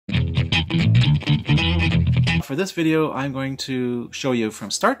For this video, I'm going to show you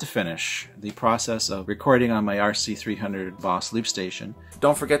from start to finish the process of recording on my RC300 Boss Loopstation.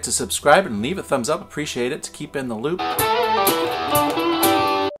 Don't forget to subscribe and leave a thumbs up. Appreciate it to keep in the loop.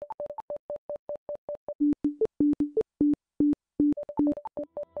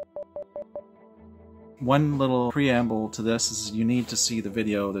 One little preamble to this is you need to see the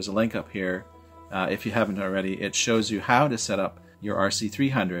video. There's a link up here. If you haven't already, it shows you how to set up your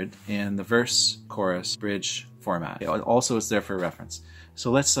RC300 in the verse, chorus, bridge format. Also, it's there for reference. So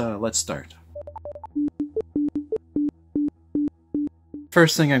let's start.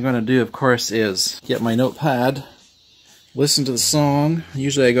 First thing I'm going to do, of course, is get my notepad, listen to the song.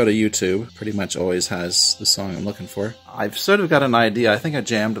 Usually I go to YouTube. Pretty much always has the song I'm looking for. I've sort of got an idea. I think I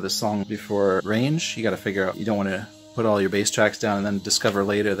jammed the song before range. You got to figure out, you don't want to put all your bass tracks down and then discover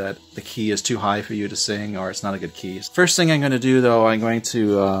later that the key is too high for you to sing or it's not a good key. First thing I'm going to do, though, I'm going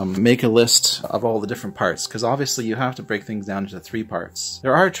to make a list of all the different parts, because obviously you have to break things down into 3 parts.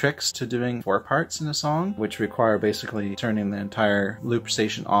 There are tricks to doing 4 parts in a song, which require basically turning the entire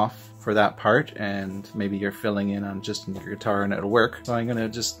Loopstation off for that part, and maybe you're filling in on just your guitar and it'll work. So I'm going to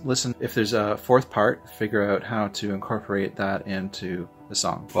just listen. If there's a 4th part, figure out how to incorporate that into the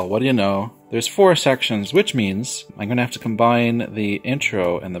song. Well, what do you know? There's 4 sections, which means I'm going to have to combine the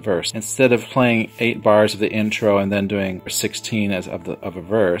intro and the verse. Instead of playing 8 bars of the intro and then doing 16 of a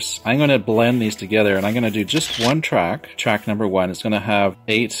verse, I'm going to blend these together, and I'm going to do just one track. Track number 1 is going to have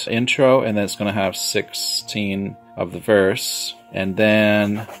 8 intro, and then it's going to have 16 of the verse, and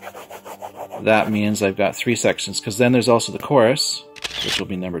then that means I've got 3 sections, because then there's also the chorus, which will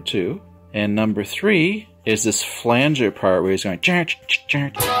be number 2, and number 3 is this flanger part where he's going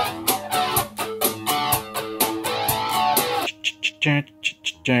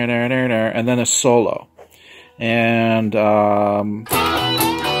and then a solo. And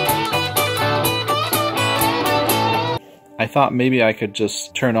I thought maybe I could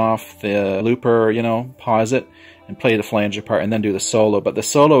just turn off the looper, you know, pause it, and play the flanger part and then do the solo. But the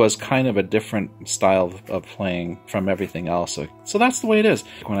solo is kind of a different style of playing from everything else. So that's the way it is.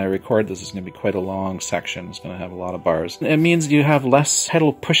 When I record this, it's going to be quite a long section. It's going to have a lot of bars. It means you have less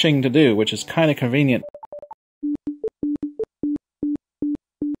pedal pushing to do, which is kind of convenient.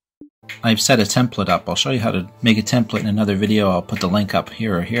 I've set a template up. I'll show you how to make a template in another video. I'll put the link up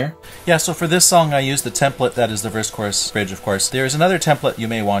here or here. Yeah, so for this song I use the template that is the verse, chorus, bridge, of course. There's another template you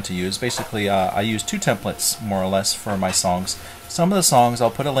may want to use. Basically, I use 2 templates, more or less, for my songs. Some of the songs,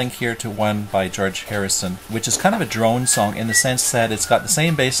 I'll put a link here to one by George Harrison, which is kind of a drone song in the sense that it's got the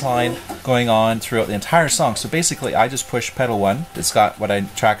same bass line going on throughout the entire song. So basically, I just push pedal 1. It's got what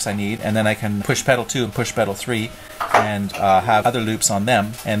tracks I need, and then I can push pedal 2 and push pedal 3 and have other loops on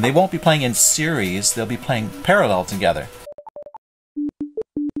them. And they won't be playing in series, they'll be playing parallel together.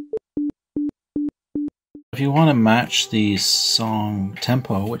 If you want to match the song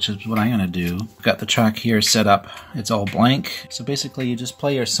tempo, which is what I'm going to do, I've got the track here set up. It's all blank. So basically you just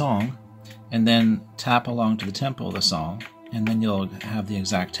play your song and then tap along to the tempo of the song, and then you'll have the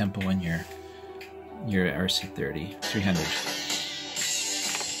exact tempo in your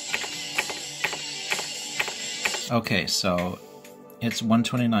RC300. Okay, so it's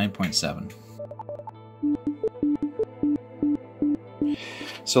 129.7.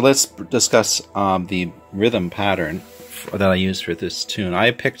 So let's discuss the rhythm pattern that I use for this tune.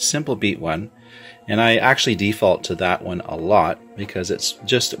 I picked Simple Beat 1, and I actually default to that one a lot because it's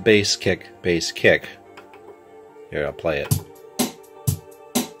just bass kick, bass kick. Here, I'll play it.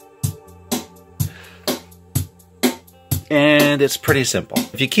 And it's pretty simple.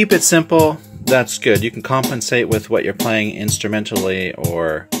 If you keep it simple, that's good. You can compensate with what you're playing instrumentally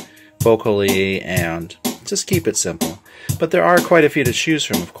or vocally, and just keep it simple. But there are quite a few to choose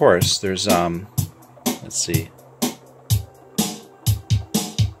from, of course. There's, let's see.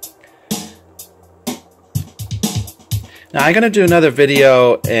 Now I'm going to do another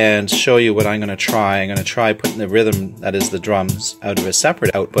video and show you what I'm going to try. I'm going to try putting the rhythm, that is the drums, out of a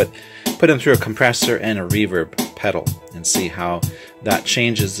separate output, put them through a compressor and a reverb pedal, and see how that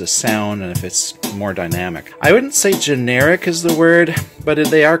changes the sound and if it's more dynamic. I wouldn't say generic is the word, but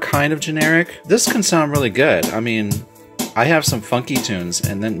they are kind of generic. This can sound really good. I mean, I have some funky tunes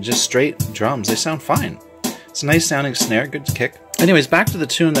and then just straight drums. They sound fine. It's a nice sounding snare, good kick. Anyways, back to the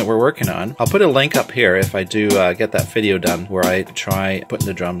tune that we're working on. I'll put a link up here if I do get that video done where I try putting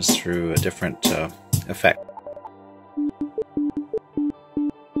the drums through a different effect.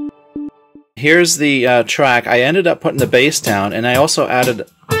 Here's the track. I ended up putting the bass down, and I also added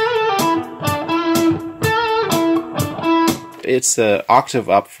It's the octave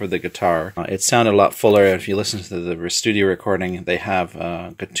up for the guitar. It sounded a lot fuller. If you listen to the studio recording, they have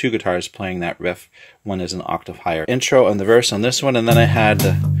two guitars playing that riff. One is an octave higher. Intro and the verse on this one, and then I had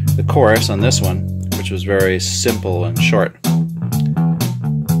the chorus on this one, which was very simple and short.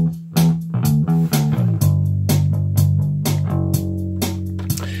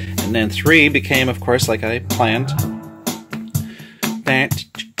 And then 3 became, of course, like I planned.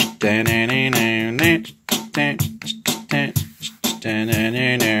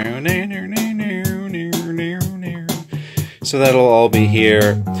 So that'll all be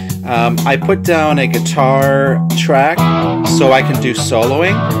here. I put down a guitar track so I can do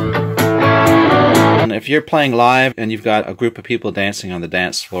soloing. And if you're playing live and you've got a group of people dancing on the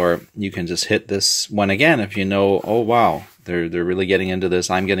dance floor, you can just hit this one again if you know, oh wow, they're really getting into this,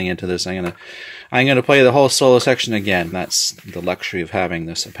 I'm getting into this, I'm gonna play the whole solo section again. That's the luxury of having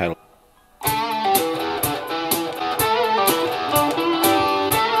this pedal.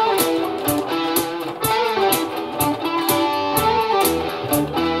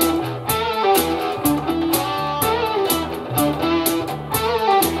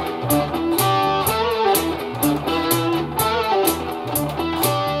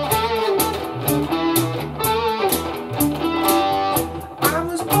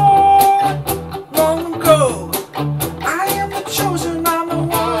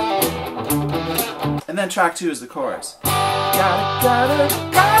 And then track 2 is the chorus. Gotta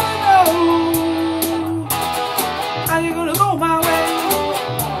know how you gonna go my way.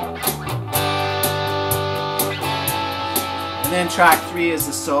 And then track 3 is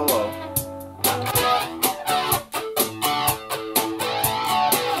the solo.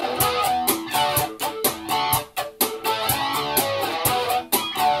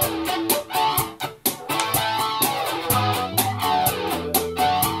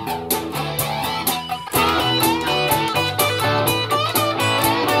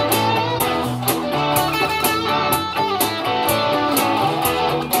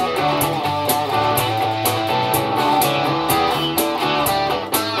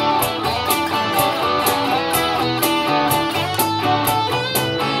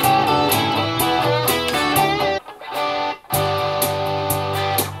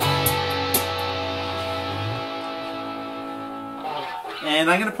 And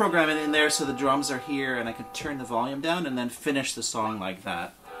I'm going to program it in there so the drums are here and I can turn the volume down and then finish the song like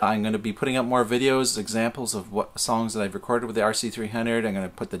that. I'm going to be putting up more videos, examples of what songs that I've recorded with the RC300. I'm going to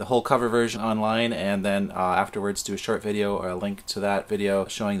put the whole cover version online, and then afterwards do a short video or a link to that video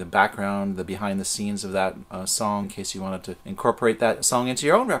showing the background, the behind the scenes of that song, in case you wanted to incorporate that song into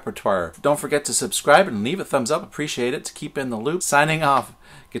your own repertoire. Don't forget to subscribe and leave a thumbs up. Appreciate it to keep in the loop. Signing off.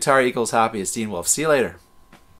 Guitar equals happy. It's Dean Wolf. See you later.